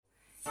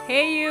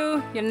Hey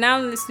you're now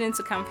listening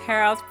to Camp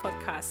Herald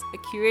Podcast, a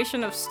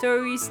curation of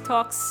stories,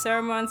 talks,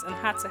 sermons, and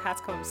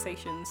heart-to-heart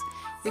conversations.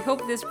 We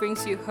hope this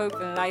brings you hope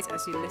and light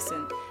as you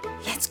listen.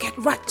 Let's get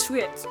right to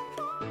it!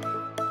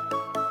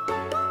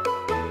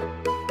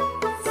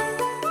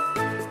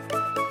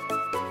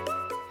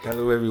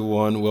 Hello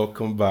everyone,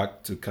 welcome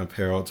back to Camp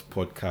Herald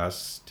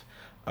Podcast.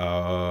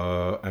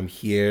 I'm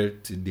here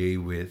today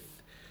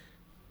with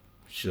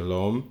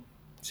Shalom.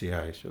 Say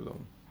hi,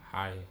 Shalom.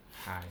 Hi.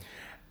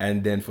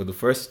 And then for the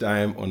first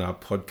time on our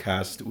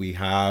podcast, we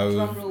have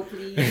Drum roll,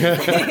 please.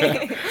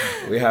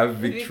 we have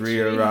Victory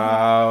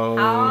around.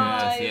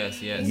 Hi.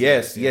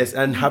 Yes,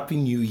 and Happy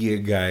New Year,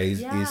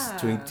 guys. Yeah. It's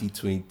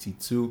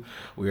 2022.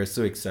 We are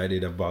so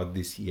excited about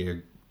this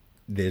year.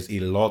 There's a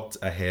lot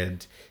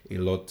ahead, a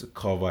lot to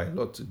cover, a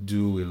lot to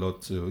do, a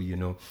lot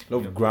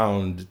of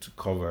ground to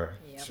cover.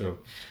 Yep. So,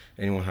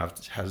 anyone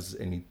has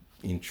any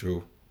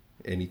intro,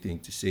 anything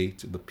to say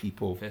to the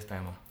people? First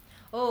timer.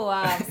 Oh,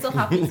 I'm so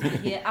happy to be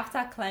here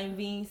after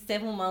climbing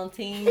 7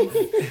 mountains,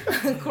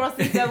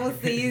 crossing 7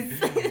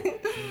 seas.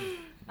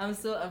 I'm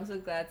so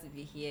glad to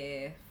be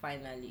here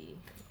finally.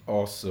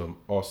 Awesome.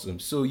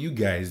 So you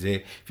guys,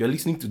 if you're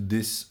listening to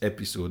this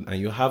episode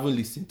and you haven't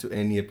listened to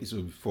any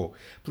episode before,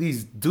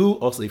 please do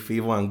us a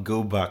favor and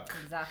go back.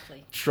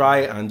 Exactly. Try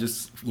and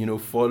just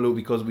follow,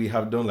 because we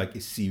have done like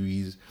a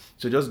series.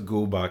 So just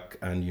go back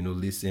and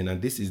listen.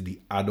 And this is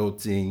the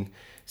adulting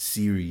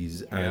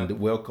series. Yeah. And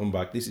welcome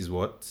back. This is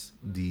what,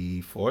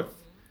 the fourth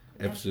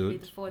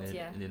episode? The fourth,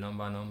 yeah. The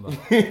number.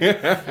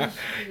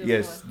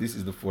 Yes, this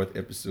is the fourth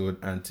episode,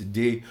 and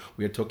today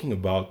we are talking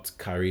about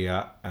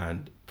career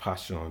and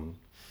passion.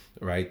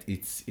 Right?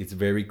 It's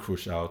very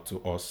crucial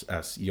to us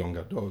as young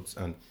adults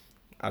and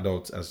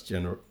adults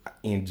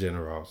in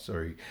general.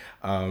 Sorry.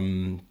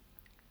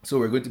 So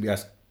we're going to be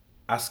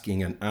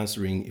asking and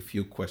answering a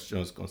few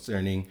questions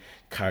concerning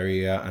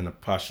career and a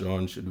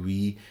passion. Should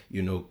we,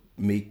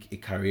 make a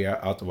career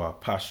out of our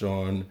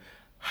passion?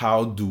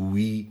 How do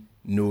we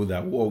know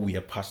that what we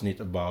are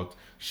passionate about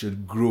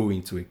should grow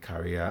into a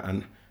career?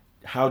 And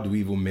how do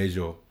we even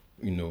measure,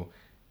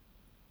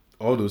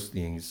 all those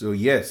things? So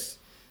yes,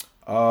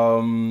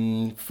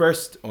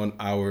 first on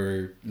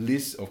our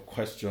list of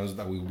questions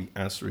that we'll be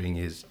answering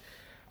is,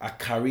 a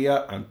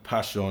career and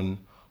passion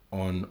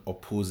on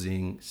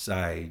opposing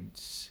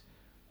sides?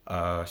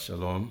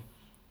 Shalom.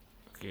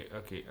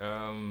 Okay.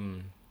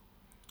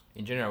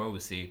 In general, when we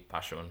say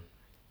passion,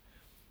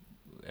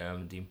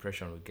 the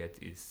impression we get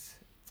is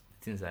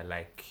things I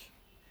like,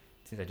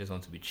 things I just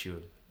want to be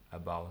chill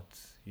about,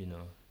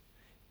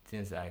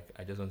 things like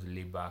I just want to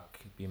lay back,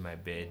 be in my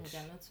bed.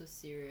 They're not so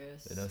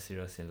serious. They're not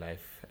serious in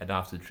life. I don't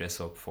have to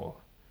dress up for.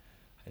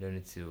 I don't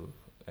need to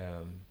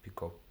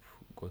pick up,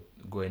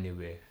 go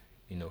anywhere,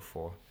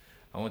 for.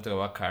 I want to talk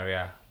about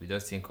career. We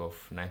just think of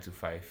 9 to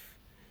 5.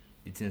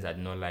 The things I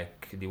do not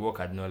like, the work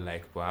I do not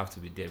like, but I have to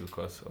be there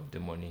because of the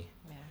money.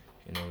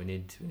 Yeah. We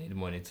need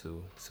money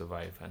to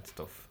survive and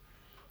stuff.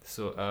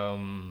 So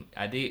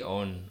are they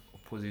on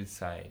opposite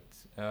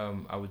sides?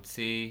 I would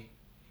say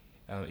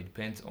it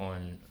depends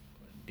on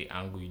the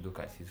angle you look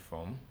at it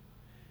from,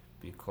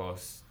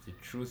 because the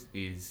truth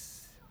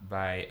is,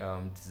 by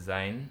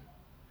design,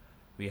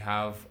 we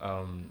have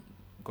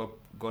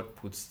God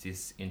puts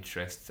this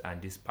interest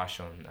and this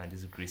passion and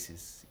these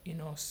graces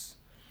in us,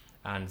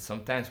 and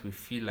sometimes we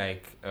feel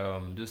like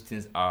those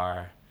things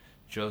are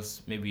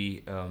just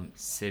maybe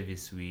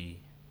service we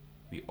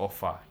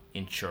offer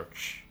in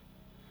church,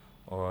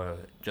 or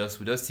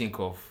we just think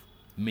of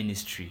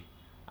ministry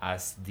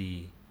as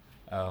the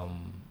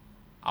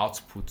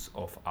output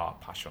of our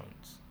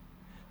passions.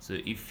 So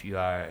if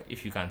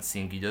you can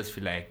sing, you just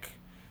feel like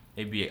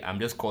maybe I'm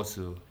just called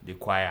to the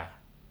choir.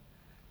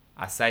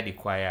 Aside the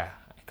choir,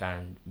 I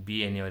can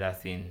be any other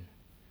thing.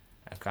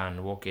 I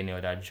can work any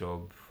other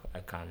job. I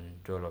can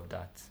do all of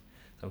that.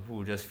 Some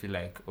people just feel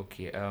like,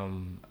 okay,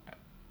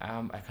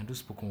 I can do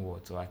spoken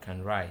words, or I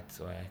can write,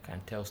 or I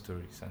can tell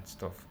stories and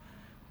stuff.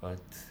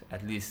 But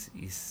at least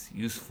it's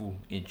useful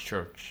in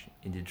church,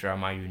 in the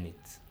drama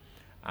unit,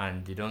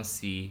 and they don't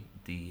see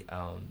the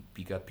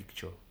bigger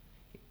picture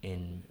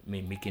in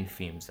making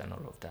films and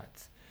all of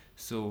that.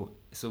 So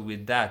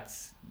with that,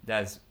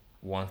 that's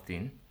one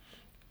thing.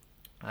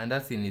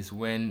 Another thing is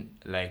when,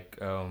 like,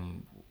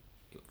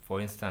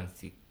 for instance,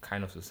 the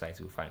kind of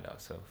society we find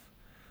ourselves,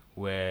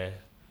 where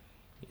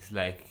it's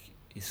like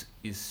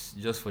it's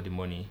just for the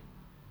money.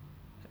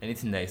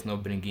 Anything that is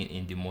not bringing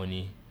in the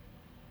money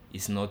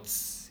is not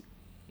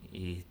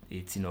a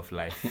thing of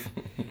life.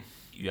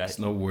 It's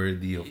not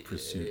worthy of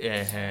pursuit.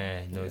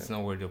 It's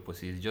not worthy of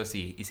pursuit.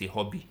 It's a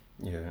hobby.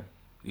 Yeah.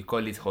 We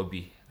call it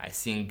hobby.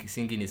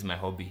 Singing is my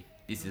hobby.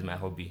 This is my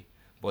hobby.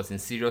 But in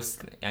serious,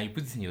 and you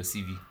put it in your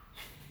CV,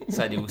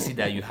 so they will see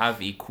that you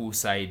have a cool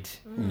side.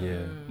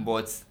 Yeah.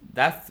 But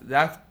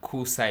that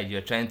cool side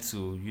you're trying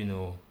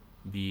to,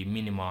 be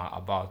minimal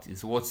about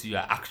is what you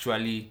are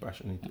actually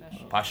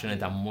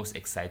passionate and most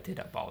excited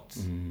about.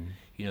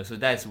 So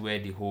that's where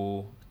the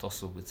whole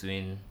tussle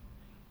between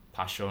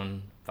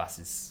passion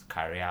versus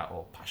career,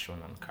 or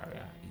passion and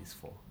career, is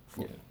for.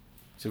 Yeah.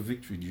 So,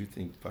 Victory, do you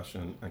think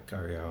passion and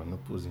career are on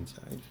opposing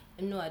sides?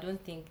 No, I don't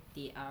think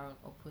they are on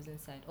opposing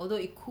side. Although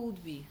it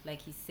could be,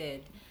 like he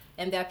said.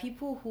 And there are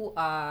people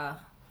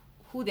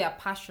who their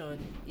passion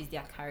is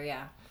their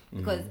career.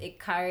 Because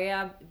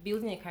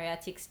building a career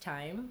takes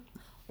time.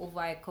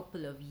 Over a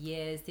couple of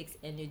years, takes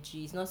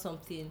energy. It's not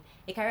something.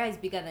 A career is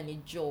bigger than a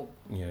job.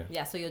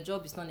 Yeah. So your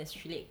job is not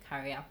necessarily a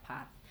career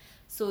path.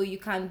 So you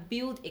can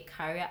build a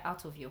career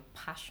out of your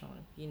passion,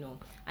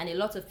 And a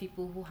lot of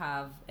people who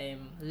have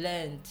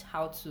learned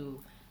how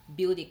to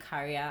build a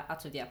career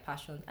out of their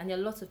passion, and there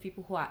are lots of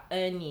people who are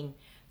earning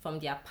from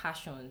their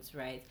passions,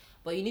 right?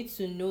 But you need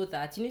to know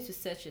that, you need to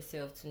search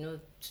yourself to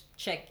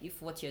check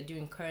if what you're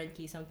doing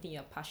currently is something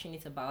you're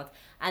passionate about.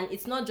 And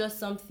it's not just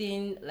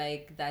something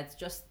like that's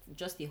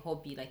just a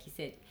hobby, like he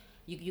said.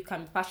 You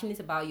can be passionate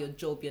about your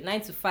job, your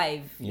 9 to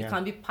 5. Yeah. You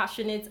can be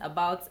passionate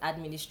about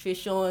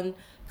administration,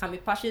 can be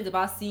passionate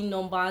about seeing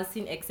numbers,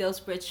 seeing Excel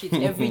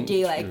spreadsheets every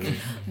day. Like,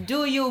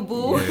 do you,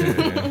 boo?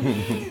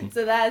 Yeah.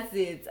 So that's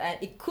it. And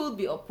it could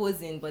be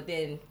opposing, but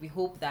then we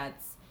hope that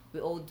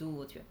we all do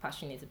what we're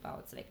passionate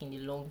about, like in the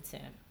long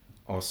term.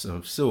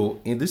 Awesome.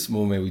 So in this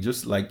moment, we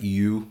just like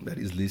you that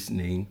is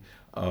listening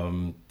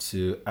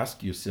to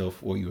ask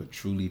yourself what you're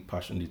truly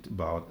passionate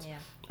about. Yeah.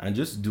 And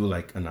just do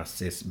like an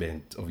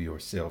assessment of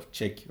yourself.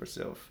 Check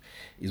yourself.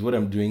 Is what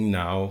I'm doing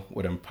now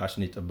what I'm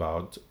passionate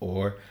about?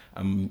 Or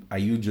are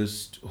you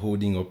just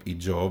holding up a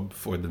job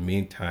for the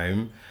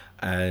meantime?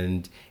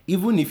 And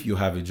even if you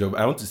have a job,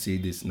 I want to say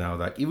this now,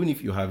 that even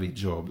if you have a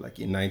job, like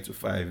a 9 to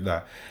 5,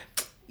 that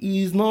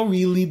is not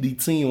really the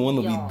thing you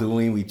want to be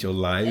doing with your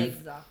life.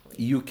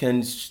 Exactly. You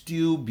can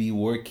still be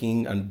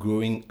working and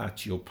growing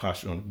at your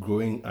passion,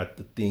 growing at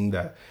the thing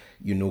that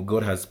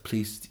God has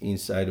placed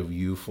inside of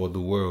you for the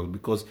world.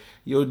 Because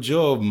your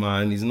job,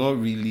 man, is not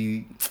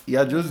really,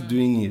 you're just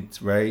doing it,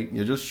 right?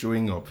 You're just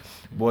showing up.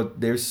 But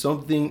there's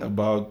something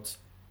about,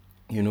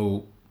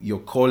 your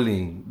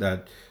calling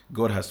that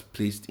God has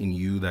placed in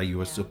you that you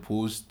are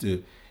supposed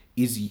to,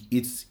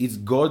 it's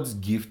God's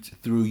gift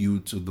through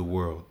you to the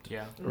world.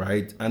 Yeah.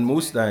 Right? And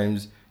most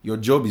times your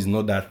job is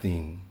not that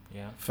thing.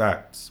 Yeah.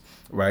 Facts.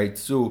 Right?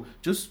 So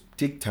just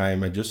take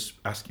time and just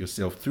ask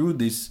yourself through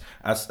this,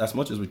 as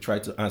much as we try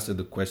to answer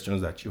the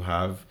questions that you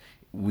have,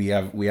 we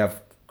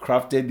have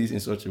crafted this in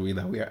such a way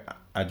that we are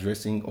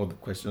addressing all the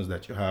questions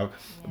that you have.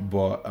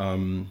 But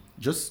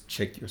just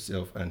check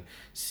yourself and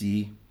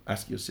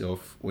ask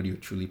yourself what you're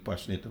truly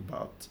passionate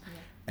about.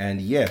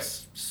 And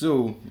yes,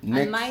 so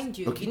next, and mind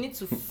you, you need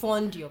to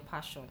fund your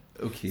passion.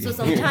 Okay. So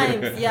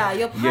sometimes,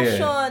 your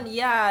passion,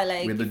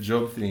 like with the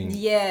job thing.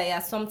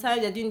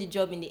 Sometimes you're doing the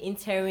job in the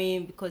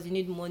interim because you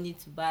need money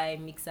to buy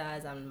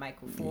mixers and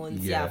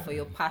microphones. For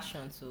your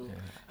passion. So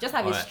just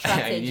have a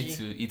strategy. I need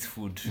to eat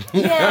food.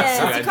 Yes,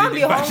 So you can't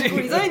be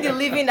hungry. It's only the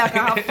living that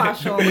can have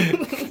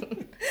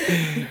passion.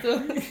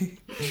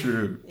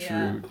 True.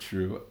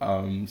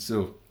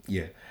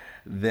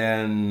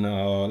 Then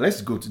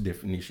let's go to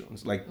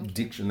definitions, like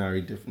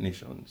dictionary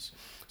definitions.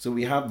 So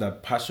we have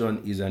that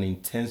passion is an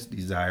intense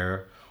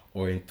desire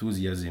or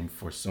enthusiasm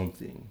for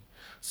something.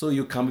 So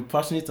you can be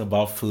passionate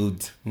about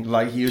food,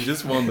 like you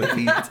just want to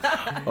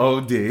eat all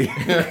day.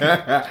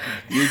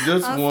 You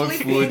just want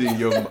food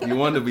you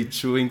want to be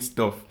chewing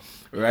stuff,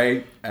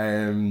 right?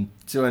 And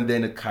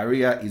then a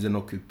career is an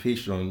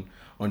occupation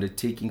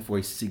undertaking for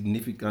a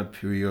significant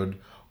period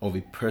of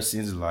a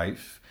person's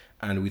life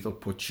and with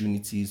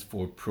opportunities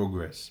for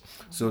progress.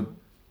 So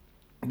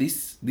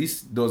this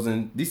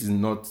is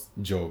not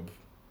job.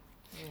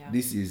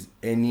 This is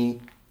any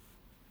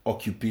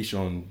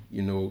occupation,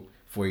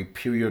 for a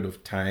period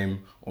of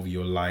time of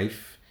your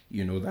life,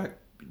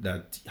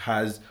 that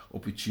has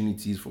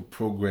opportunities for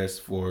progress,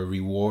 for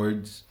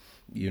rewards,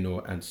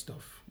 and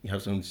stuff. You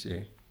have something to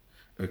say?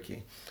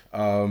 Okay.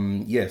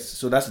 Yes,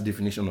 so that's the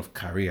definition of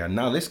career.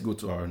 Now let's go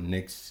to our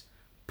next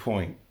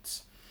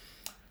point.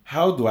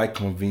 How do I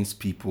convince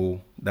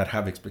people that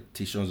have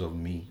expectations of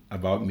me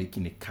about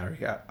making a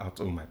career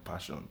out of my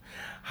passion?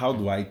 How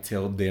do I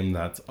tell them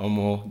that,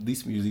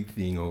 this music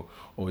thing or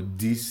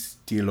this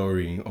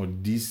tailoring or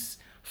this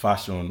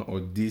fashion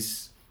or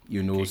this,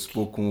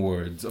 spoken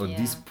words or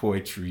this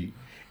poetry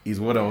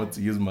is what I want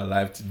to use my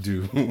life to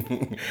do?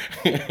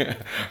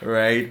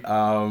 Right?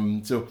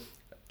 So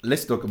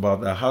let's talk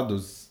about that. How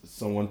does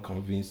someone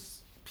convince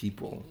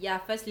people?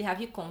 Firstly, have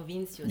you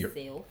convinced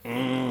yourself?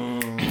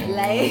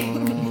 Like,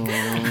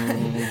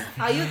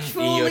 are you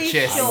truly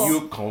sure? Are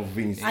you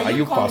convinced? Are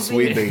you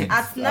persuaded?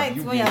 At night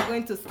when you're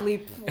going to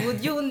sleep,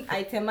 would you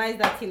itemize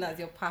that thing as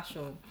your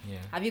passion?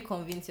 Have you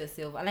convinced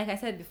yourself? And like I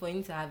said before, you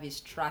need to have a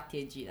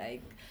strategy.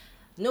 Like,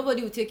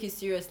 nobody will take you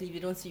seriously if you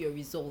don't see your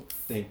results.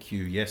 Thank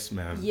you. Yes,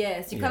 ma'am.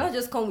 Yes, you cannot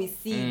just come with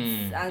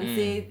seeds and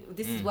say,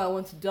 this is what I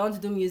want to do. I want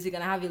to do music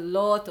and I have a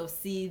lot of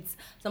seeds.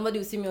 Somebody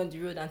will see me on the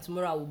road and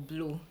tomorrow I will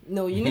blow.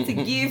 No, you need to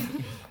give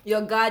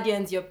your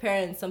guardians, your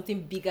parents,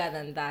 something bigger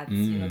than that.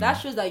 That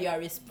shows that you are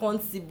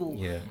responsible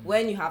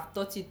when you have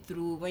thought it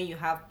through, when you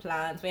have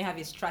plans, when you have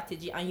a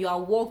strategy and you are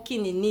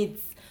working in it.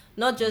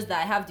 Not just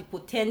that I have the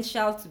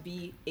potential to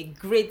be a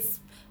great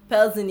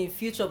propels in the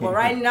future. But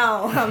right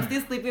now, I'm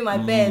still sleeping in my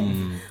bed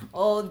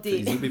all So day.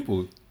 you see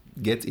people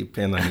get a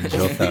pen and a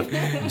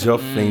jotter,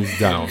 jot things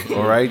down,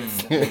 all right?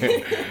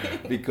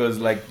 Because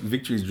like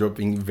Victory is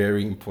dropping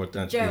very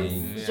important Germs.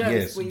 things. Germs,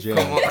 Yes, please.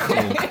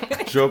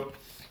 gems. Drop.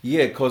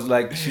 Yeah, cause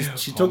like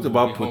she talked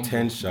about Be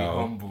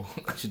potential. humble.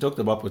 She talked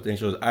about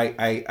potential.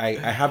 I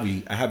have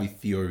a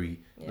theory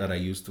that I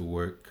used to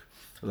work.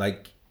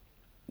 Like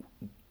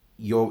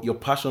your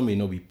passion may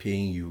not be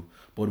paying you,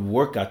 but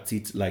work at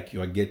it like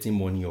you are getting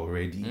money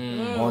already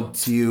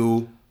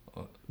until,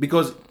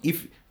 because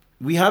if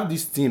we have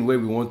this thing where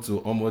we want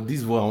to this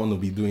is what I want to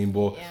be doing,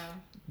 but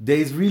there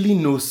is really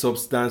no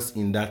substance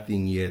in that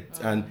thing yet,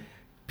 and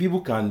people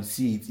can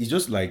see it. It's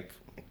just like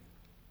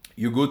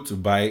you go to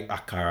buy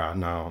akara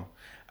now,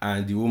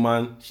 and the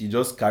woman, she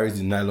just carries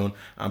the nylon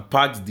and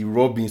packs the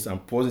raw beans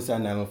and pours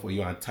inside nylon for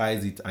you and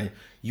ties it, and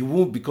you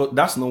won't, because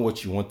that's not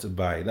what you want to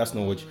buy. That's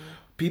not what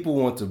people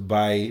want to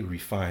buy.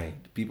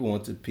 Refined. People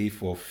want to pay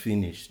for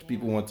finished.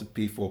 People want to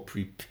pay for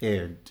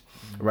prepared,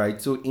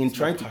 right? So in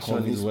trying to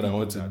convince what I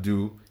want to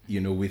do,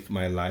 with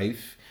my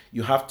life,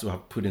 you have to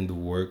have put in the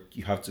work.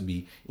 You have to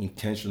be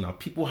intentional.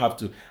 People have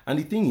to, and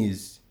the thing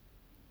is,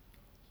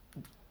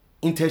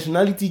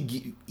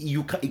 intentionality,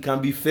 it can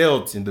be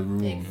felt in the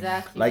room.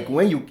 Exactly. Like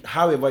when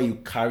however you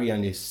carry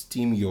and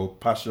esteem your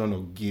passion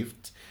or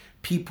gift,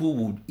 it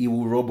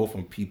will rub off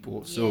on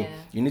people. So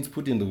you need to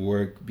put in the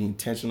work, be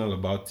intentional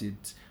about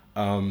it.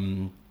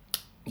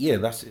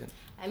 That's it.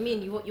 I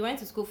mean, you went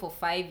to school for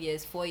 5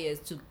 years, 4 years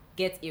to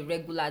get a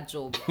regular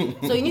job.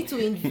 So you need to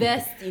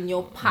invest in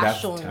your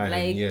passion. That's time,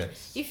 like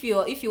yes. if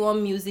you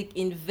want music,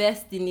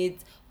 invest in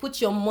it.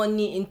 Put your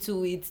money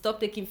into it. Stop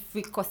taking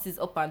free courses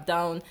up and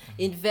down.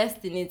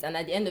 Invest in it, and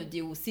at the end of the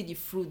day, we'll see the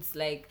fruits.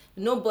 Like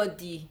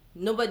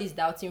nobody's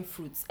doubting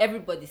fruits.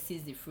 Everybody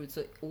sees the fruits.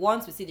 So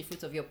once we see the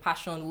fruits of your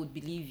passion, we would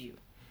believe you.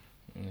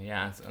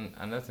 Yeah, and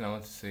another thing I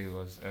want to say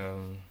was,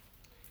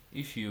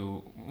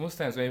 most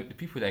times when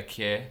people that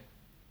care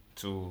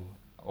to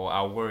or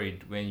are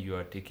worried when you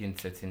are taking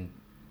certain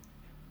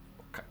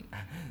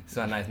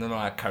so now it's no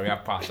longer career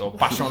paths or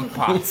passion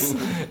paths.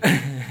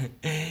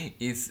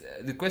 It's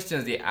the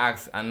questions they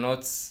ask are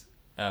not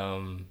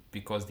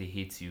because they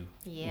hate you,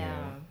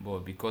 but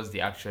because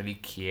they actually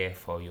care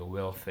for your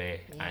welfare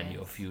and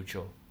your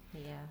future.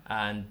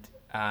 And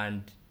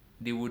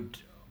they're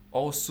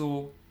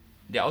also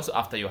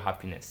after your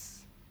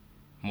happiness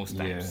most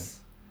times.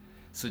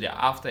 So they're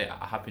after your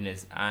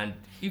happiness, and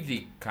if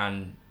they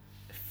can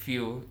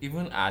feel,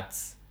 even at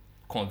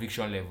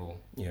conviction level,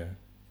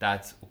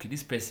 that okay,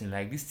 this person,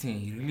 like this thing,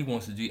 he really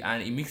wants to do it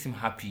and it makes him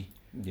happy,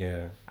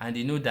 and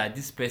they know that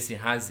this person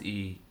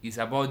is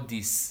about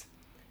this,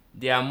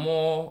 they are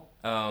more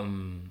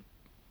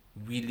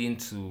willing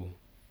to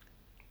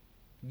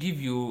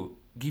give you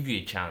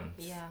a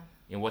chance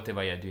in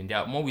whatever you're doing. They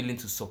are more willing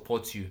to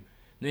support you,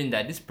 knowing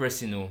that this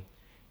person,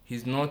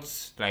 he's not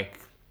like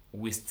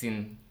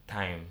wasting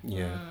time.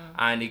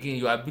 And again,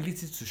 your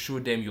ability to show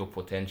them your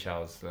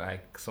potentials,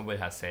 like somebody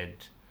has said,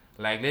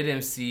 like let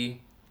them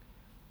see,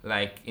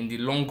 like in the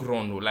long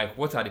run, like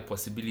what are the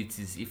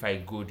possibilities if I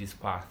go this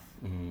path?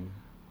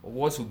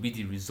 What will be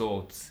the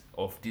results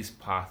of this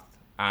path?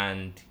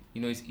 And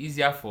it's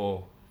easier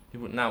for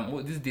people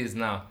now. These days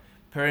now,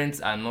 parents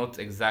are not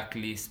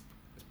exactly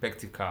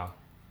skeptical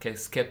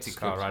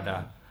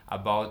rather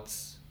about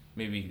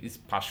maybe this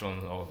passion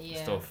or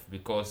stuff,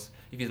 because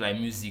if it's like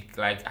music,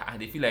 like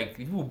they feel like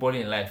the people born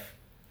in life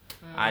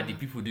are the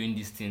people doing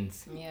these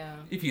things.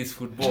 If it's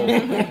football,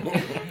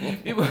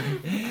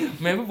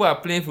 people are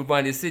playing football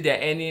and they say they're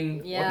earning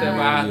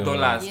whatever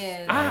dollars.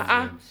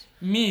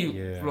 Me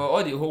for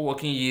all the whole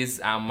working years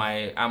and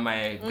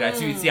my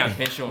gratuity and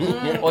pension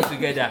all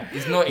together,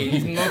 it's not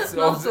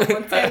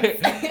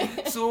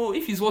so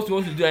if it's what you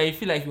want to do and you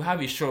feel like you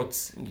have a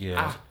shot, you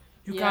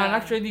can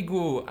actually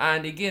go.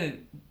 And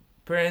again,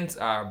 parents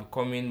are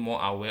becoming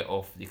more aware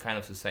of the kind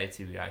of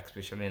society we are,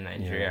 especially in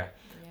Nigeria,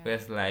 where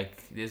it's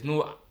like there's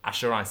no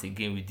assurance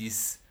again with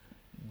this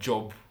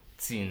job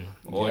thing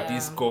or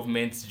this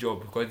government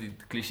job, because the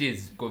cliche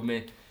is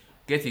government,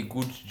 get a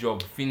good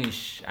job,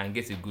 finish and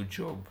get a good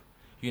job.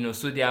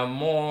 So they are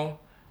more,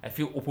 I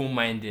feel,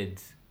 open-minded.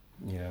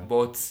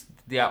 But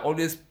they are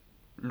always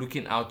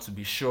looking out to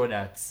be sure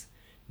that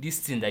this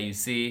thing that you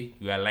say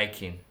you are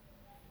liking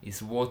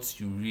is what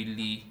you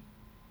really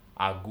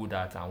are good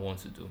at and want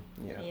to do.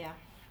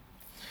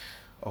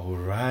 All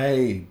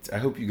right. I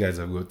hope you guys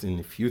have gotten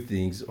a few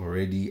things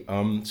already.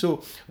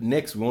 So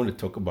next we want to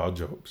talk about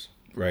jobs,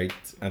 right?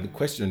 And the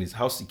question is,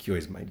 how secure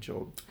is my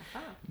job?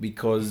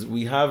 Because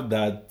we have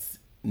that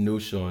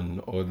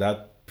notion or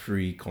that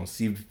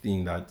preconceived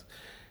thing that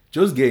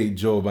just get a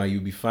job and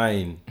you'll be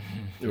fine,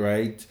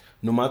 right?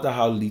 No matter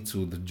how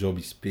little the job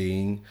is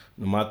paying,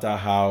 no matter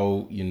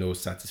how,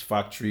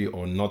 satisfactory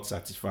or not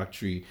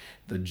satisfactory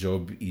the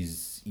job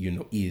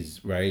is,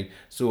 right?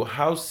 So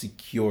how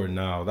secure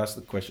now? That's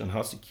the question.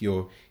 How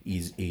secure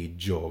is a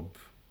job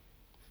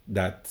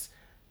that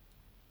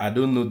I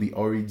don't know the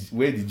origin,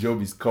 where the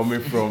job is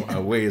coming from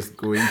and where it's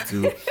going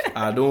to.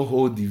 I don't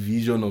hold the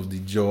vision of the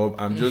job.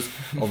 I'm just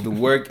of the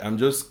work. I'm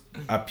just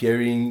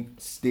appearing,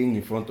 staying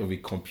in front of a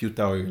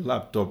computer or a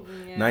laptop,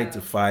 9 to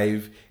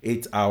 5,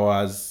 8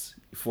 hours,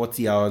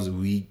 40 hours a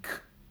week.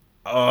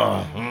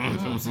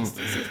 Some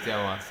 60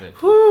 hours.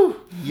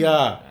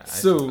 Yeah.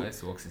 So I used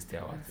to work 60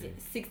 hours.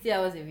 60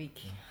 hours a week.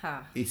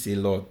 Ha. it's a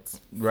lot,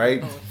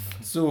 right?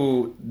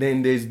 So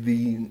then there's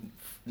the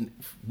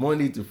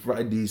Monday to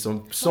Friday,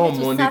 some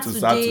Monday to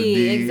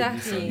Saturday.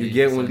 Exactly. You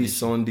get only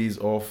Sundays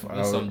off.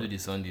 Some do the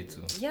Sunday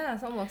too. Yeah,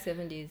 some work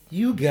 7 days.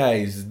 You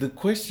guys, the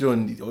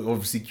question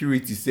of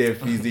security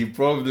self is a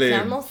problem.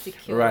 I'm not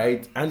secure.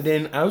 Right? And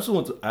then I also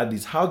want to add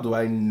this: how do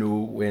I know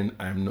when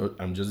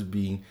I'm just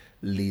being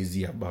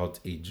lazy about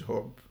a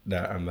job,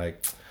 that I'm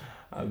like,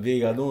 I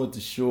don't want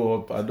to show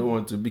up, I don't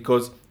want to,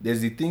 because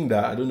there's the thing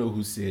that I don't know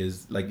who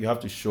says, like, you have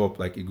to show up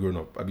like a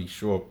grown-up.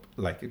 Show up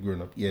like a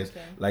grown-up. Yes.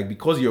 Okay. Like,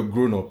 because you're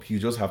grown up, you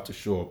just have to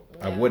show up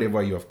at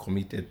whatever you have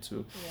committed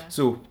to. Yeah.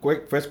 So,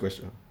 first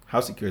question,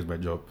 how secure is my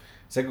job?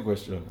 Second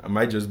question, am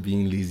I just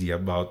being lazy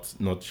about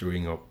not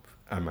showing up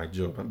at my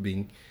job and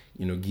being,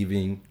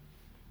 giving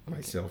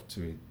myself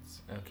to it?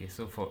 Okay,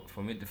 so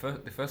for me, the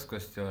first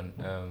question,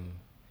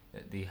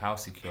 the how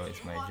secure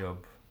is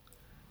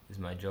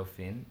my job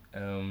thing.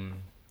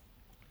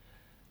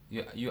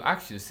 You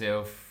ask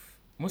yourself,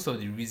 most of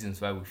the reasons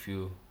why we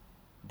feel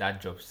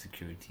that job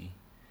security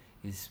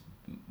is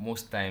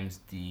most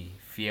times the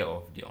fear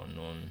of the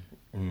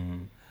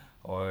unknown,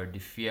 or the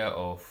fear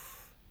of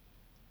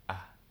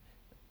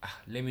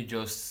let me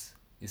just,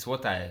 it's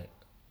what I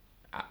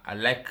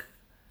like,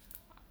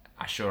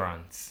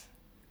 assurance.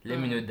 Let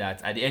me know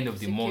that at the end of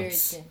the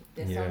month,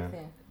 There's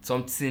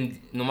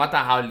something, no matter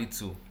how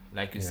little,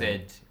 like you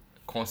said,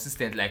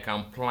 consistent, like I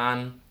can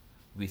plan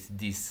with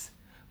this.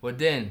 But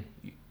then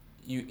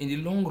you in the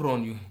long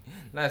run,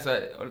 that's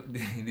why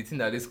the thing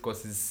that this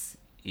causes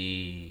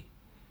a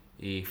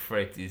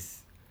threat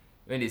is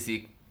when they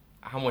say,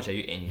 how much are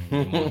you earning in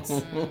a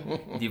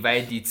month?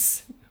 Divide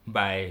it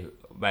by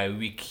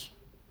week,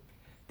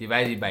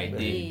 divide it by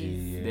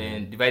day,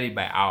 then divide it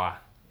by hour.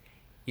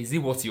 Is it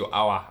worth your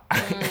hour?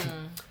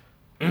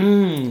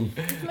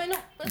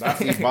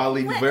 That's a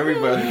valid, very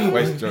valid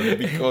question,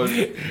 because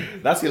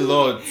that's a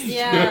lot.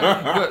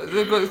 Yeah.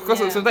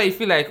 Because sometimes you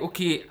feel like,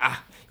 okay,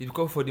 it's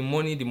because for the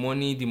money,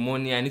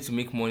 I need to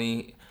make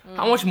money.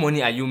 How much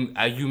money are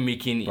you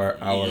making per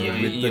hour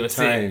with the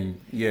time?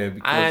 Yeah,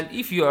 because and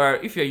if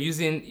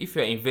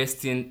you're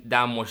investing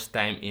that much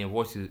time in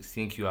what you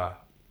think you are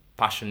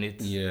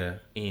passionate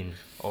in,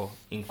 or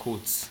in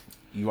quotes,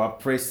 you are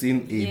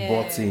pressing a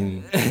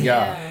button.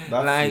 Yeah,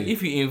 that's like it.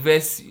 if you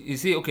invest, you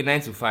say, okay,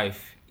 9 to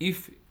 5.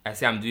 If I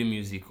say I'm doing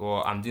music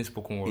or I'm doing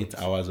spoken word, 8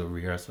 hours of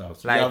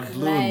rehearsals, like Every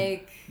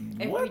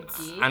What?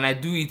 day. and I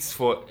do it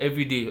for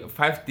every day,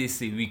 5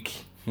 days a week,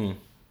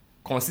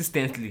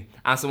 consistently.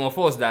 And some of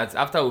us that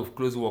after we've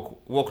closed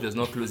work does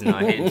not close in our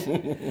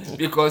head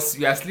because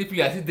you are sleeping,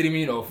 you are still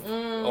dreaming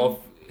of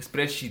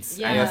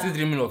spreadsheets, and you are still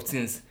dreaming of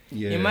things.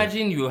 Yeah.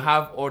 Imagine you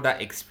have all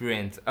that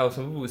experience. Some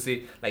people will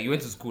say, like, you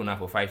went to school now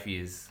for 5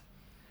 years.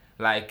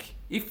 Like,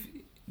 if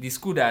the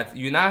school that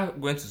you now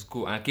went to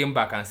school and came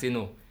back and say,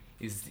 no,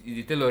 it's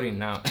the tailoring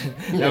now.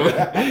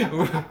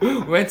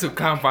 Went to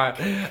camp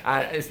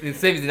and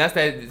instead they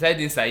started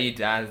doing Said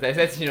and they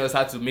started teaching us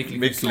how to make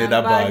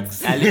leather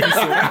bags.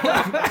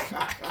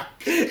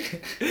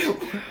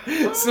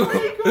 So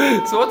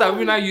what have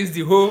we now used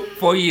the whole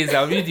 4 years?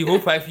 I've used the whole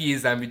 5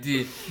 years and we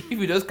did. If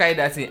you just carry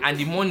that in and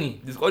the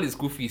money, all the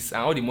school fees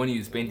and all the money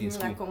you spend in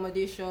school,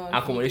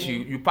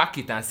 accommodation, you pack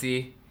it and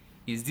say,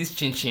 is this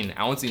chin?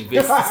 I want to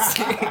invest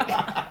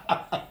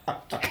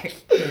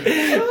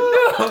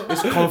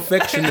It's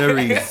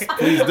confectionaries.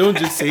 Please don't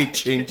just say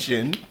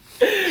chin.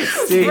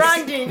 Say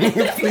branding.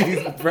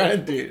 Please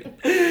brand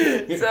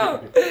it.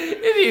 So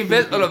if you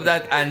invest all of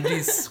that and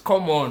this,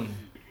 come on,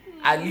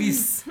 at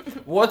least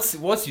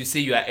what you say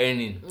you are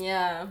earning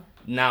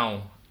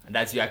now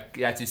that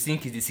you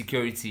think is the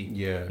security.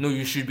 Yeah. No,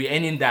 you should be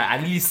earning that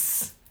at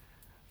least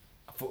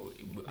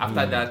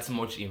after that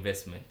much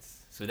investment.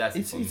 So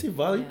it's a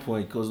valid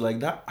point, because like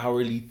that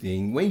hourly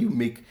thing, when you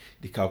make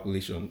the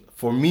calculation,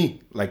 for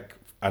me, like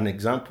an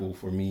example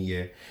for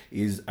me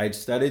is I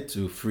started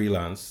to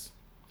freelance,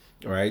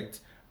 right?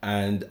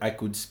 And I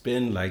could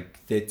spend like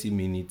 30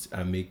 minutes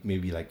and make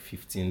maybe like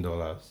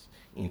 $15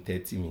 in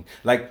 30 minutes.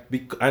 Like,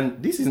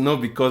 and this is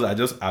not because I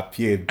just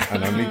appeared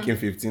and I'm making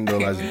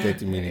 $15 in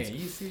 30 minutes.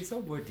 You see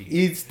somebody.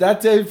 It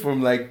started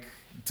from like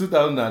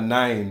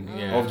 2009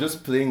 of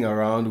just playing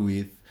around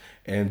with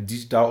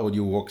digital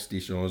audio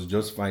workstations,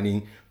 just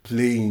watching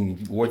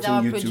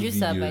YouTube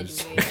producer,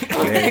 videos.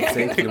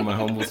 Thank you, my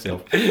humble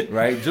self.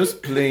 Right,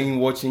 just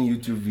watching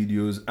YouTube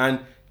videos, and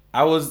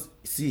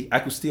I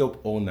could stay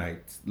up all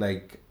night.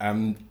 Like,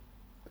 I'm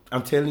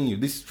I'm telling you,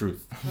 this is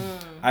truth.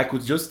 I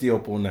could just stay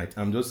up all night.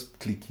 I'm just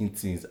clicking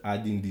things,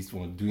 adding this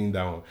one, doing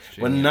that one.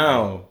 But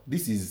now,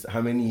 this is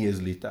how many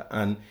years later,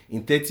 and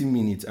in 30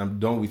 minutes, I'm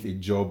done with a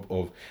job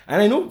of,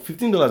 and I know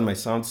 $15 might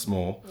sound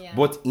small,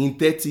 but in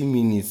 30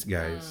 minutes,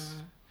 guys,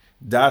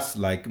 that's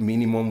like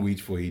minimum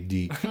wage for a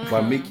day. But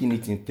I'm making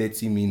it in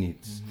 30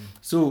 minutes.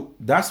 So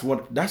that's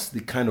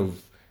the kind of,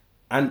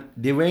 and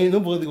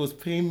nobody was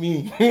paying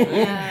me.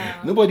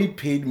 Nobody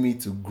paid me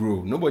to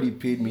grow. Nobody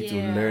paid me to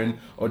learn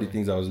all the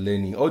things I was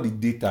learning. All the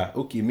data.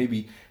 Okay,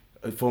 maybe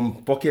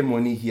from pocket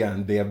money here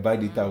and there, buy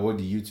data, watch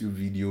the YouTube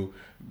video,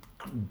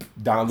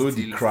 download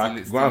the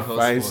crack, go and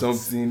find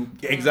something.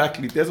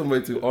 Exactly. Tell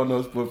somebody to on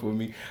hotspot for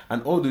me.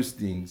 And all those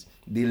things,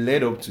 they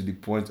led up to the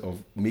point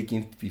of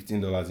making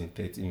 $15 in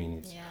 30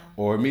 minutes.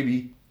 Or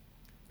maybe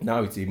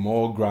now it's a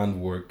more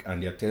grand work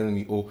and they're telling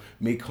me, oh,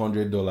 make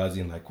 $100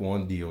 in like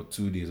 1 day or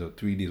 2 days or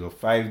 3 days or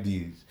 5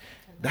 days.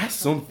 That's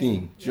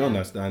something. Do you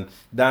understand?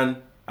 Then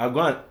I'll go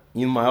and,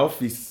 in my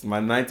office, my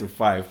 9 to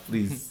 5,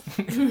 please.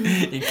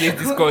 In case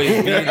this call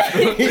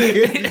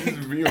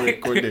is being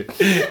recorded.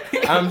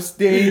 I'm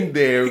staying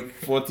there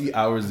 40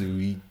 hours a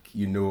week,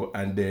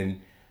 and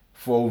then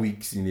 4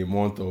 weeks in a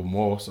month or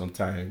more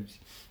sometimes.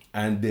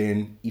 And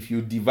then if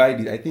you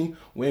divide it, I think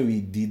when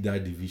we did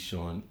that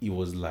division, it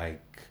was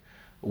like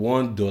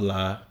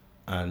 $1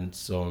 and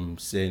some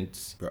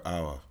cents per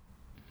hour.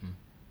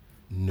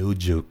 No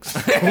jokes.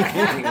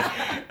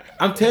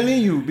 I'm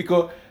telling you,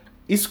 because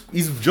it's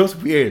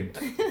just weird.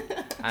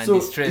 And so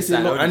the stress it's a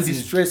lot, and the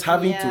stress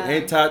having to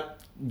enter.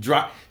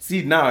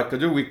 See, now I can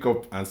just wake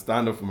up and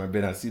stand up from my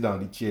bed and sit down on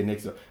the chair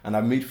next to, and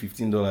I made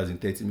 $15 in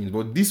 30 minutes.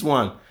 But this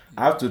one,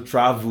 I have to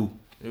travel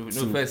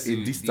first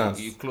a distance.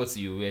 You clothes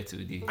you wear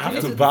today. I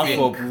have to bath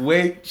up,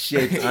 wear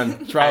shirt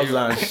and trousers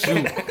and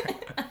shoe.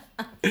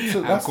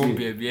 So that's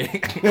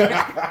it.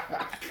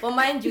 But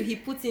mind you, he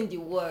puts in the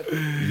work.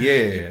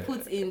 Yeah. He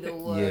puts in the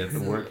work. Yeah, the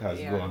work has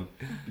gone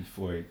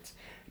before it.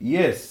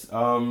 Yes.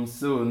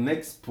 So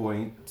next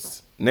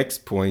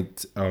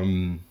point.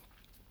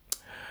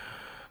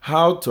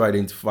 How to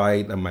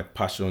identify that my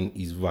passion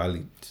is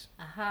valid.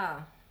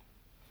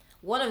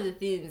 One of the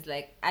things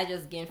like I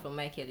just gained from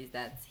Michael is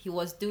that he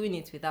was doing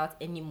it without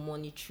any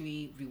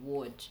monetary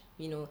reward.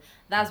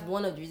 That's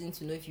one of the reasons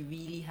to know if you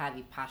really have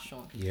a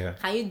passion. Yeah.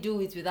 Can you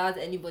do it without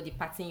anybody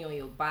patting you on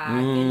your back,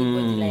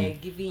 anybody like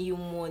giving you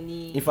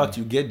money? In fact,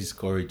 you get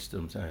discouraged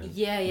sometimes.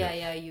 Yeah,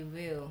 you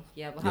will.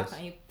 Yeah, but how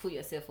can you put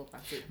yourself up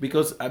at it?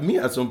 Because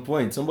at some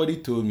point, somebody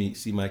told me,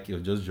 see, Michael,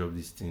 just drop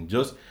this thing.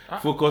 Just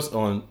focus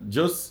on,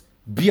 just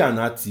be an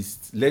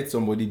artist. Let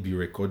somebody be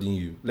recording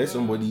you. Let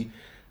somebody...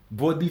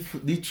 But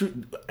the truth,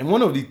 and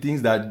one of the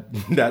things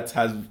that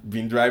has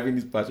been driving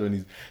this passion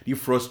is the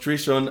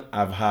frustration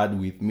I've had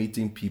with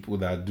meeting people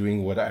that are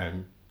doing what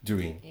I'm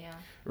doing. Yeah.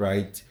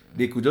 Right?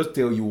 They could just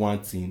tell you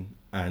one thing,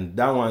 and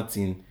that one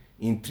thing,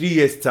 in 3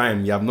 years'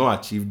 time, you have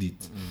not achieved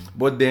it.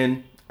 But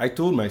then I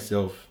told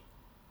myself,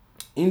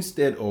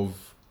 instead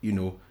of,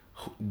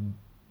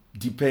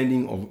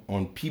 depending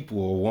on people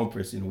or one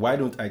person, why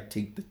don't I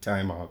take the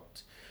time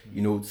out,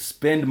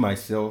 spend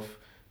myself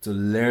to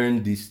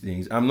learn these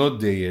things. I'm not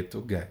there yet,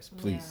 guys,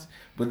 please.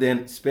 But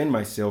then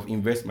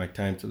invest my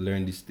time to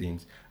learn these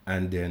things,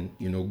 and then,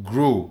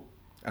 grow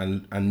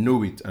and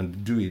know it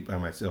and do it by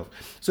myself.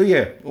 So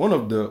one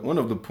of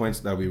the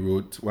points that we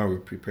wrote while we were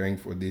preparing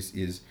for this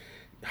is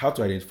how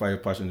to identify your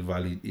passion is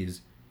valid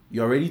is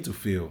you're ready to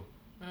fail.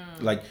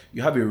 Like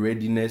you have a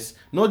readiness,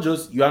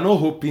 you are not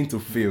hoping to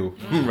fail,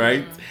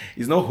 right?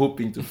 It's not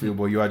hoping to fail,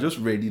 but you are just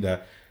ready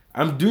that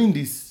I'm doing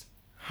this.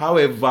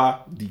 However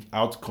the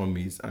outcome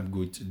is, I'm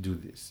going to do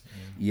this.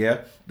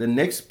 The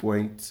next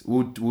point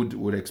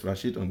would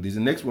expatiate on this.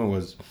 The next one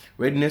was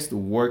readiness to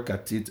work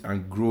at it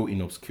and grow in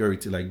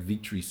obscurity, like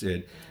Victory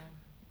said.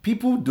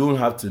 People don't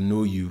have to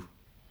know you,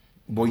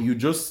 but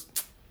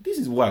this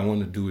is what I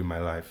want to do in my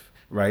life,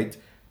 right?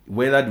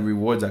 Whether the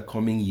rewards are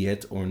coming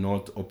yet or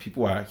not, or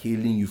people are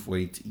hailing you for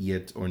it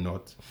yet or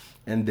not.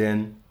 And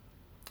then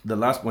the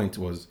last point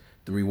was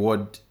the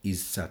reward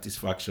is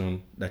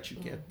satisfaction that you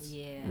get,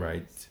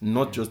 right?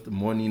 Not just the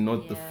money,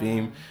 not the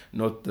fame,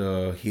 not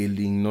the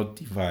hailing, not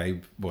the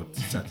vibe, but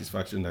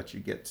satisfaction that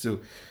you get. So,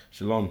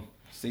 Shalom,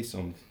 say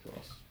something to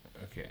us.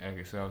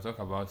 Okay. So I'll talk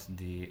about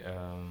the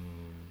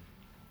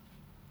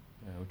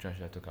which one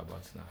should I talk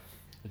about now?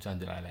 Which one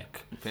do I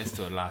like? First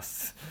or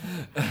last?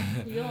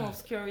 Your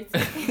obscurity.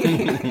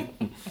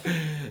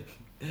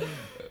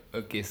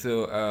 Okay,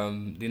 so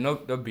the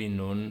not being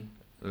known,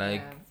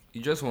 like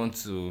you just want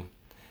to.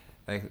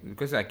 Like, the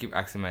question I keep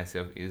asking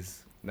myself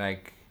is,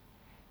 like,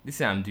 this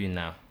thing I'm doing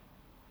now,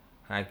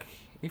 like,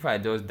 if I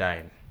just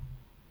died,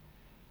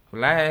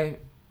 will I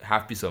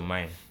have peace of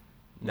mind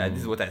that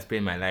this is what I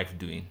spend my life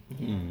doing?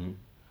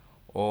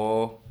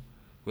 Or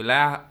will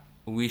I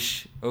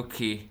wish,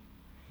 okay,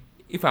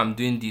 if I'm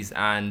doing this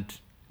and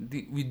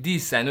with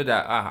this, I know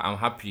that I'm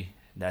happy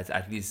that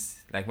at least,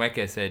 like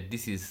Michael said,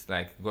 this is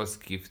like God's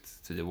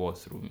gift to the world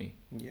through me.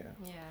 Yeah.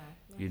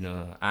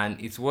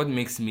 And it's what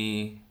makes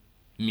me.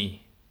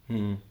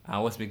 Hmm.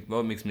 And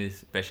what makes me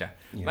special?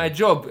 Yeah. My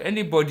job,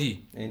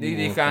 anybody. They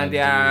Anyone can, do they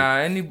it. are,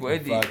 In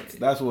anybody. fact,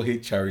 that's what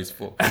HR is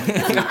for.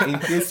 So in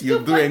case you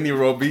do any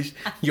rubbish,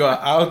 you are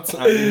out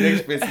and the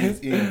next person is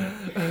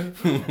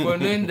in.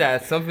 But knowing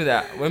that something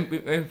that when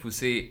people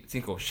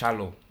think of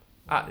Shalom,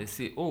 they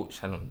say, oh,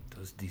 Shalom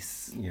does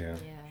this. Yeah.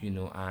 You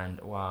know, and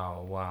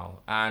wow.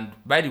 And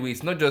by the way,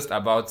 it's not just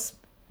about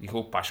the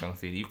whole passion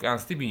thing. You can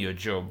still be in your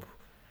job,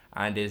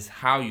 and there's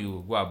how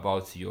you go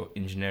about your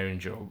engineering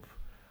job,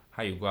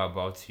 how you go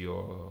about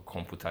your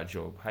computer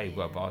job, how you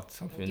go about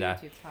something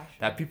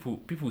that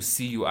people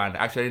see you and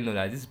actually know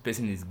that this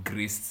person is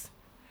graced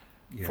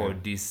Yeah. for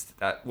this.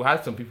 That we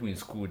had some people in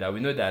school that we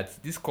know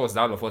that this course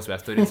that all of us were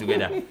studying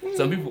together.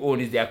 Some people own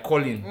is their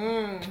calling.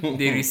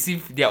 They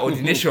receive their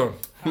ordination.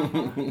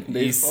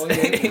 There's oil for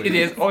it.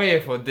 There's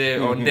oil for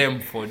them on them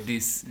for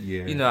this.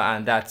 Yeah. You know,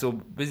 and that. So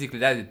basically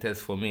that's the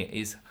test for me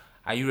is,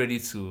 are you ready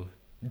to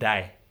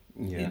die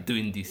Yeah. in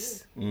doing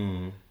this?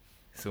 Mm.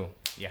 So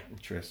yeah.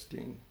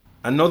 Interesting.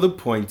 Another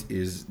point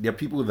is there are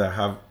people that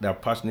are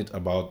passionate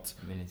about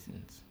Many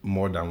things.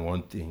 more than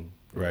one thing,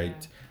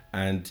 right?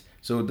 And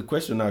so the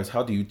question now is,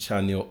 how do you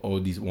channel all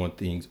these one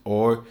things,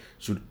 or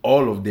should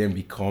all of them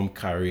become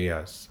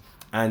careers?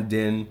 And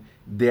then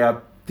there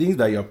are things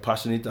that you're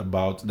passionate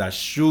about that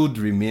should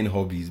remain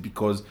hobbies,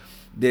 because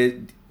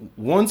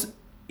once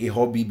a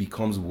hobby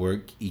becomes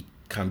work, it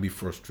can be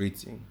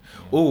frustrating.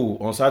 Oh,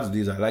 on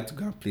Saturdays I like to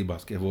go and play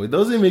basketball. It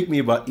doesn't make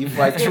me, but if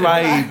I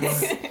try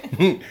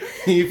it,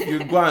 if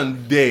you go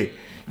and dare,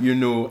 you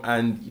know,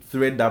 and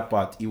thread that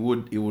part, it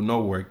would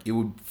not work. It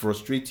would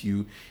frustrate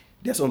you.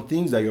 There's some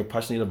things that you're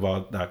passionate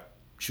about that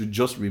should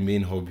just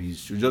remain hobbies,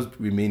 should just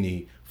remain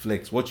a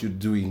flex, what you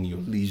do in your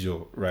leisure,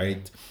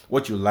 right?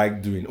 What you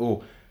like doing.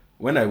 Oh,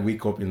 when I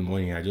wake up in the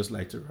morning, I just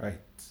like to write.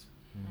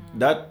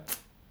 That's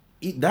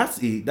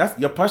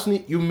you're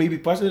passionate. You may be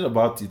passionate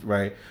about it,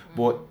 right?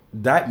 But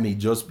that may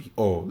just be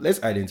all.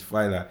 Let's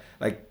identify that.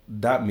 Like,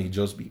 that may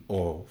just be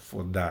all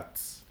for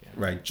that,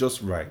 right?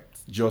 Just write.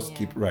 Just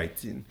keep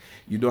writing.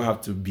 You don't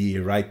have to be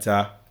a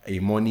writer, a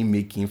money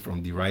making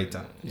from the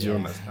writer. Do you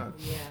understand?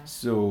 Yeah.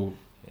 So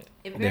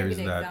A there very is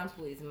good that.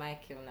 example is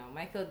Michael now.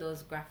 Michael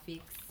does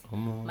graphics.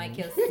 Come on.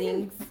 Michael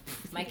sings.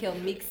 Michael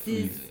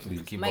mixes.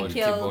 Please.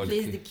 Michael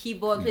plays the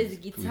keyboard, plays the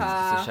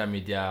guitar. Social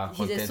media. He's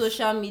a content-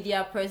 social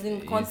media present,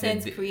 he's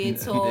content a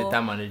creator,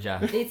 data manager.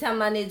 data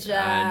manager,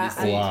 And this-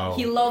 and Wow.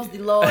 he loves the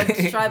Lord,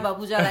 Tribe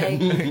Abuja.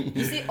 Like,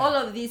 you see all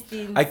of these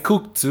things. I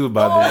cook too,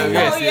 by Oh, the way.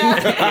 yeah.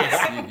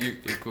 Yes, you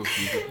cook.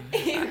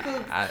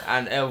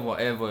 And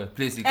Envoy,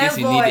 please, in case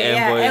you need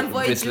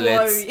Envoy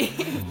bracelets, jewelry.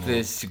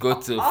 please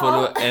go to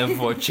follow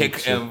Envoy,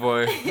 check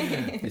Envoy.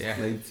 There's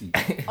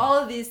plenty.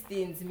 All these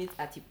things meet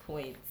at a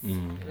point.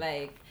 Mm.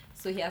 Like,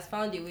 so he has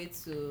found a way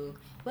to.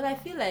 Well, I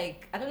feel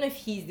like, I don't know if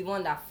he's the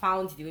one that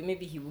found the way.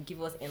 Maybe he will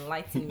give us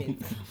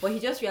enlightenment. But he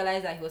just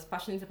realized that he was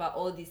passionate about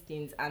all these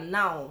things, and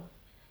now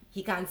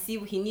he can see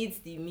he needs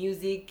the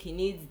music, he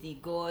needs the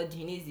God,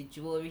 he needs the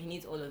jewelry, he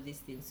needs all of these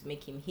things to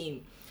make him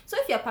him. So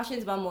if you're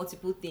passionate about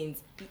multiple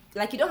things,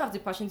 like, you don't have to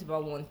be passionate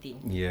about one thing.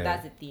 Yeah.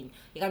 That's the thing.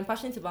 You can be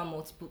passionate about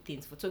multiple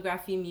things: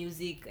 photography,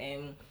 music,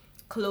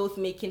 cloth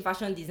making,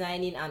 fashion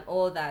designing, and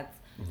all that.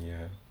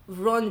 Yeah.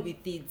 Run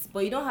with it,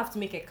 but you don't have to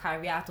make a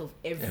career out of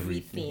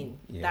everything.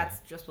 Yeah. That's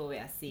just what we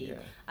are saying. Yeah.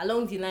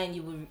 Along the line,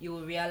 you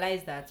will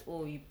realize that,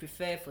 oh, you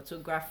prefer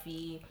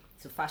photography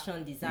to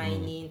fashion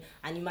designing,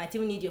 and you might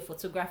even need your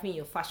photography and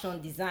your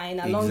fashion design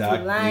along the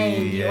Exactly,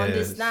 line. You yes.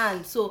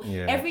 understand? So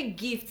Yeah. every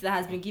gift that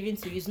has been given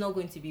to you is not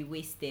going to be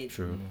wasted.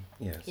 True.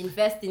 Yes.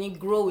 Invest in it,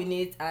 grow in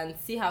it, and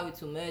see how it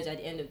will merge at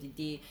the end of the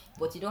day.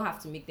 But you don't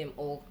have to make them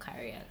all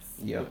careers.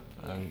 Yeah.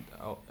 And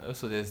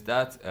also there's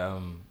that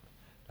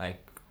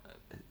like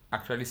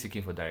actually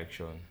seeking for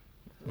direction.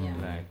 Yeah.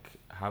 Like,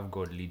 have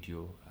God lead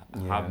you,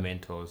 Yeah. have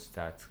mentors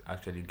that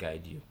actually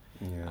guide you.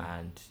 Yeah.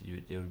 And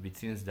there will be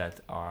things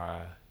that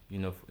are,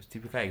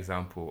 typical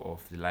example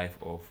of the life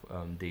of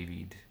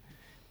David.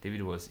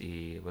 David was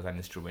an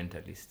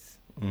instrumentalist,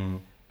 Mm.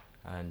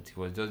 and he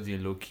was just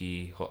doing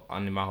low-key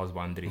animal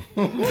husbandry.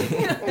 He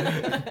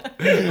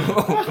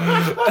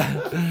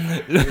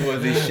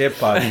was a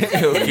shepherd.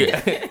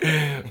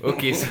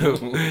 okay, so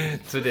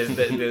there's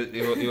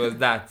it was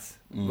that.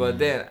 But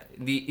then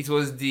it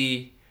was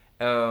the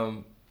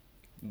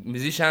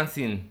musician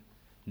thing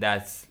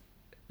that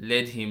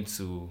led him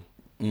to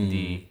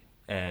the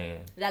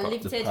That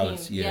lifted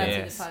palace, him, yeah. to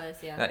Yes. the palace,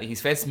 yeah.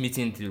 his first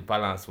meeting to the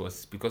palace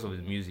was because of the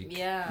music.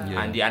 Yeah.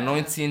 Yeah. And the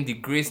anointing, the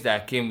grace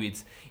that came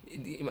with.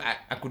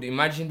 I could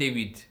imagine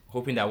David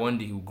hoping that one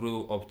day he would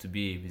grow up to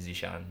be a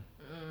musician,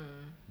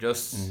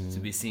 just to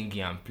be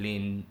singing and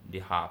playing the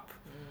harp.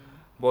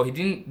 But he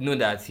didn't know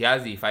that he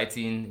has a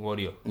fighting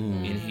warrior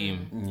in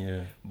him.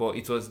 Yeah. But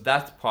it was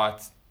that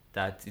part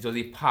that it was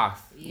a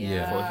path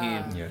Yeah. for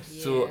him. Yes.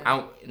 So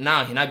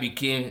now he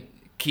became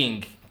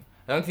king.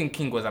 I don't think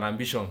king was an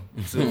ambition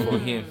for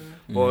him.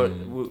 But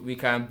we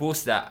can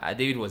boast that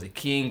David was a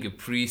king, a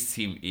priest,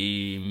 a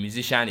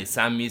musician, a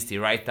psalmist, a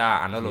writer,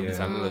 and all of this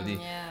and all of this.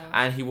 Yeah.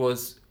 And he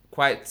was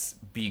quite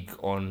big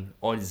on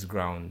all these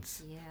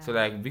grounds. Yeah. So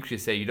like Victory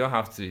said, it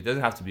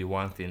doesn't have to be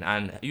one thing.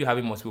 And you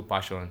having multiple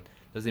passion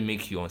doesn't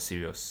make you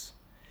unserious.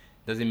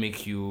 Doesn't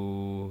make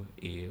you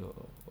a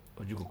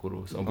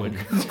ojukokoro, somebody.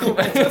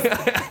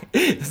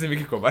 Doesn't make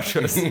you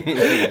covetous.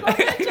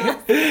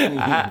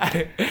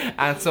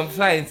 And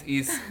sometimes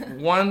it's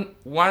one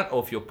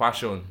of your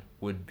passion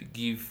would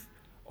give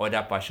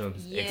other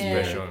passions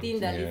expression. The thing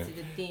that is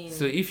the thing.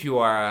 So if you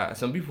are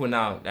some people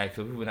now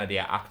they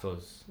are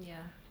actors. Yeah.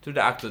 To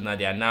the actors now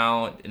they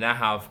now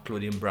have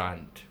clothing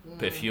brand,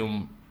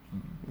 perfume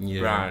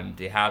brand.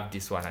 They have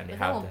this one and they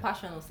have that.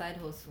 Passion or side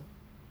hustle.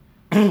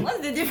 What's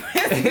the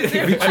difference?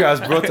 Victory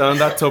has brought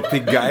another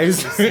topic,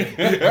 guys. You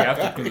have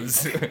to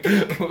close.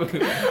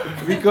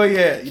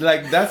 Because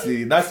like that's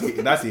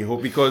a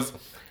hope, because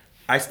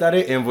I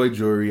started Envoy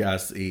Jewelry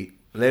as a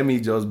let me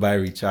just buy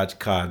recharge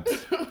card.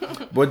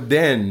 But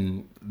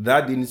then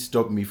that didn't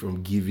stop me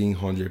from giving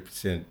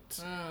 100%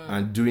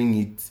 and doing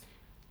it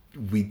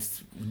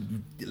with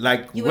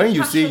like when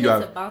you say you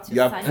are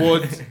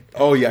poured,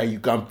 you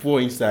can pour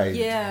inside.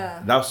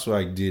 Yeah. That's what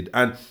I did.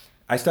 And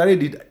I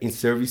started it in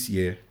service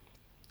year.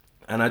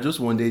 And I just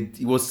wanted,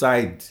 it was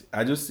side.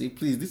 I just say,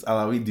 please, this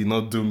salary did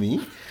not do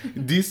me.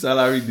 This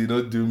salary did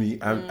not do me.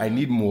 I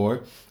need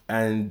more.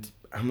 And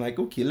I'm like,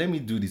 okay, let me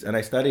do this. And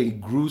I started,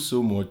 it grew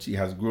so much. It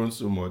has grown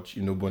so much,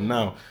 but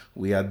now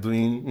we are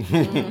doing,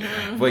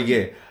 but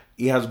it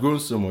has grown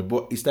so much.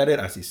 But it started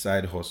as a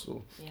side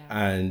hustle. Yeah.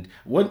 And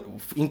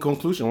in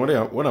conclusion, what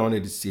I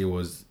wanted to say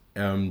was,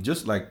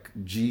 just like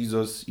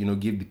Jesus,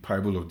 gave the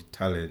parable of the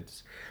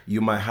talents.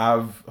 You might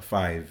have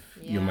 5,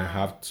 you might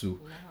have 2,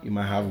 you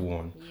might have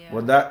 1. Yeah.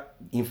 But that,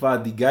 in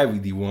fact, the guy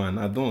with the 1,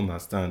 I don't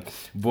understand.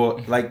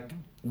 But like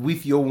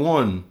with your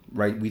 1,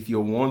 right? With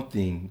your 1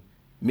 thing,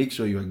 make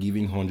sure you are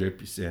giving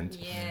 100%.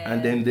 Yeah.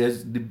 And then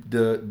there's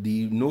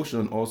the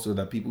notion also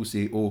that people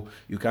say, oh,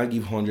 you can't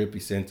give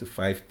 100% to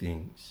 5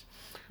 things.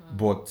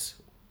 But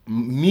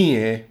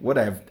me, what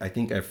I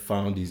think I've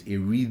found is a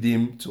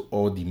rhythm to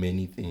all the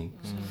many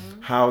things.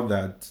 How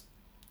that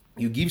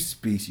you give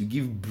space, you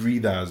give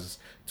breathers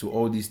to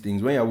all these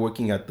things when you're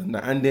working at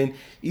and then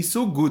it's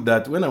so good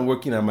that when I'm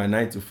working at my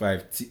 9 to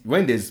 5,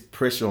 when there's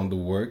pressure on the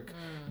work,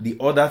 the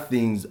other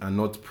things are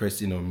not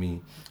pressing on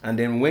me. And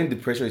then when the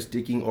pressure is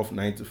taking off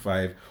 9 to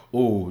 5,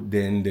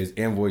 then there's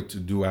Envoy to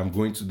do. I'm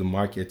going to the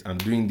market. I'm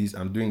doing this.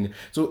 I'm doing it.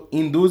 So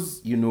in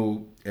those,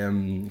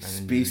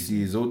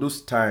 spaces, all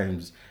those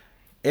times,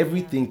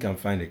 everything can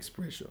find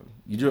expression.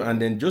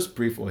 And then just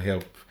pray for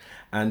help.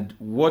 And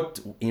what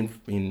in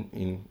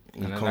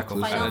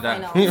conclusion,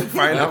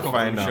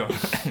 final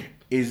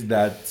is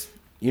that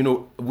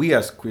we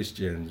as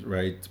Christians,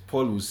 right?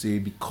 Paul will say,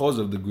 because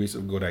of the grace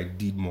of God, I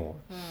did more,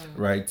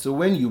 right? So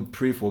when you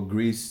pray for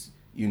grace,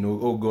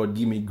 oh God,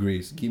 give me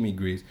grace.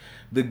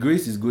 The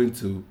grace is going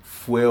to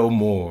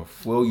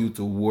fuel you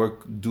to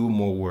work, do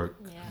more work.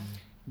 Yeah.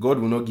 God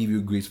will not give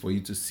you grace for you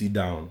to sit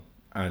down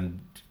and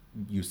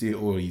you say,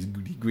 oh, it's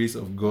the grace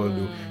of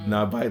God.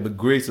 Now by the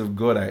grace of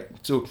God,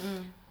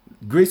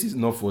 grace is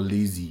not for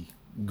lazy.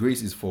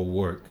 Grace is for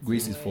work.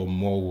 Grace is for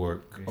more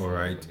work. All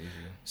right.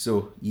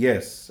 So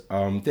yes,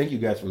 thank you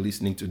guys for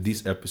listening to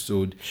this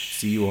episode.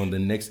 See you on the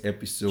next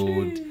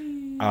episode.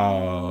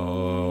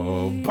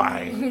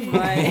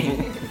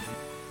 Bye.